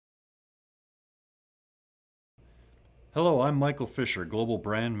Hello, I'm Michael Fisher, Global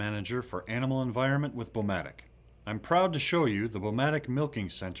Brand Manager for Animal Environment with BouMatic. I'm proud to show you the BouMatic Milking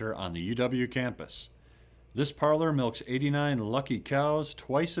Center on the UW campus. This parlor milks 89 lucky cows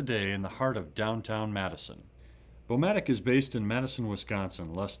twice a day in the heart of downtown Madison. BouMatic is based in Madison,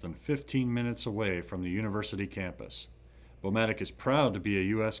 Wisconsin, less than 15 minutes away from the university campus. BouMatic is proud to be a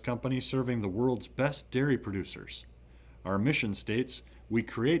U.S. company serving the world's best dairy producers. Our mission states, we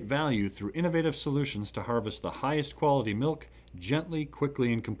create value through innovative solutions to harvest the highest quality milk gently,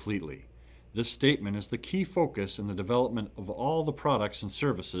 quickly, and completely. This statement is the key focus in the development of all the products and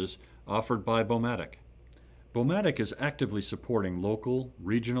services offered by BouMatic. BouMatic is actively supporting local,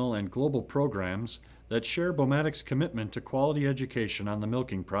 regional, and global programs that share BouMatic's commitment to quality education on the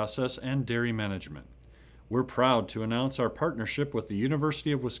milking process and dairy management. We're proud to announce our partnership with the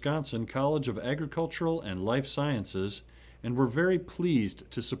University of Wisconsin College of Agricultural and Life Sciences, and we're very pleased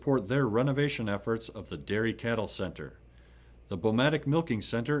to support their renovation efforts of the Dairy Cattle Center. The BouMatic Milking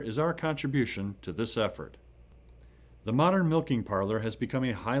Center is our contribution to this effort. The modern milking parlor has become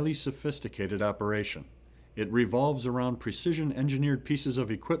a highly sophisticated operation. It revolves around precision-engineered pieces of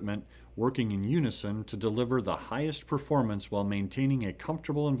equipment working in unison to deliver the highest performance while maintaining a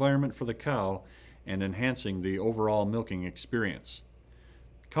comfortable environment for the cow and enhancing the overall milking experience.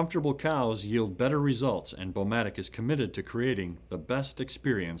 Comfortable cows yield better results, and BouMatic is committed to creating the best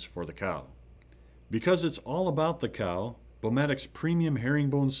experience for the cow. Because it's all about the cow, BouMatic's premium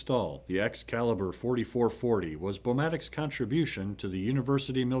herringbone stall, the Excalibur 4440, was BouMatic's contribution to the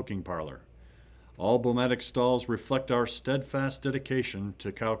university milking parlor. All BouMatic stalls reflect our steadfast dedication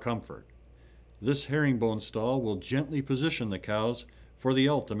to cow comfort. This herringbone stall will gently position the cows for the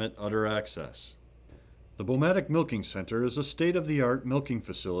ultimate udder access. The BouMatic Milking Center is a state-of-the-art milking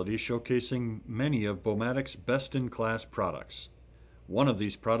facility showcasing many of BouMatic's best-in-class products. One of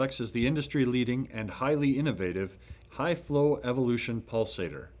these products is the industry-leading and highly innovative high-flow evolution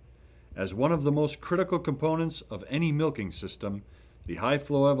pulsator. As one of the most critical components of any milking system, the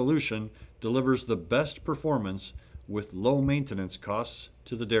high-flow evolution delivers the best performance with low maintenance costs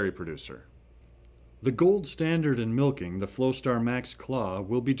to the dairy producer. The gold standard in milking, the FlowStar Max Claw,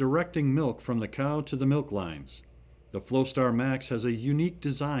 will be directing milk from the cow to the milk lines. The FlowStar Max has a unique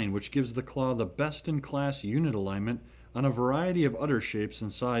design which gives the claw the best-in-class unit alignment on a variety of udder shapes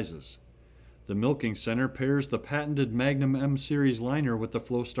and sizes. The Milking Center pairs the patented Magnum M Series liner with the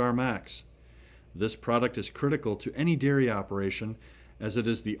FlowStar Max. This product is critical to any dairy operation as it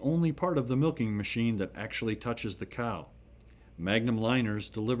is the only part of the milking machine that actually touches the cow. Magnum liners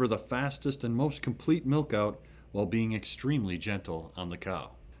deliver the fastest and most complete milk out while being extremely gentle on the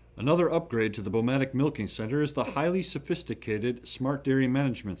cow. Another upgrade to the BouMatic Milking Center is the highly sophisticated Smart Dairy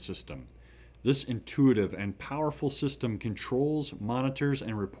Management System. This intuitive and powerful system controls, monitors,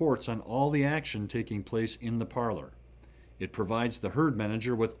 and reports on all the action taking place in the parlor. It provides the herd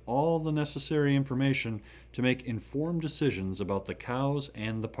manager with all the necessary information to make informed decisions about the cows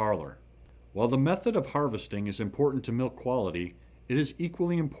and the parlor. While the method of harvesting is important to milk quality, it is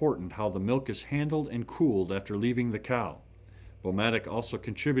equally important how the milk is handled and cooled after leaving the cow. BouMatic also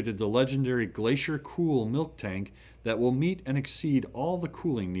contributed the legendary Glacier Cool milk tank that will meet and exceed all the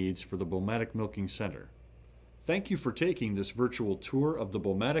cooling needs for the BouMatic Milking Center. Thank you for taking this virtual tour of the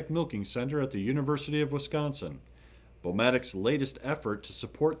BouMatic Milking Center at the University of Wisconsin, BouMatic's latest effort to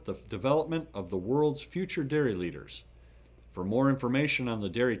support the development of the world's future dairy leaders. For more information on the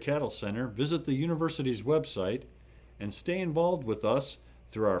Dairy Cattle Center, visit the university's website and stay involved with us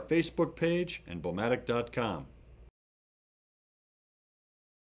through our Facebook page and BouMatic.com.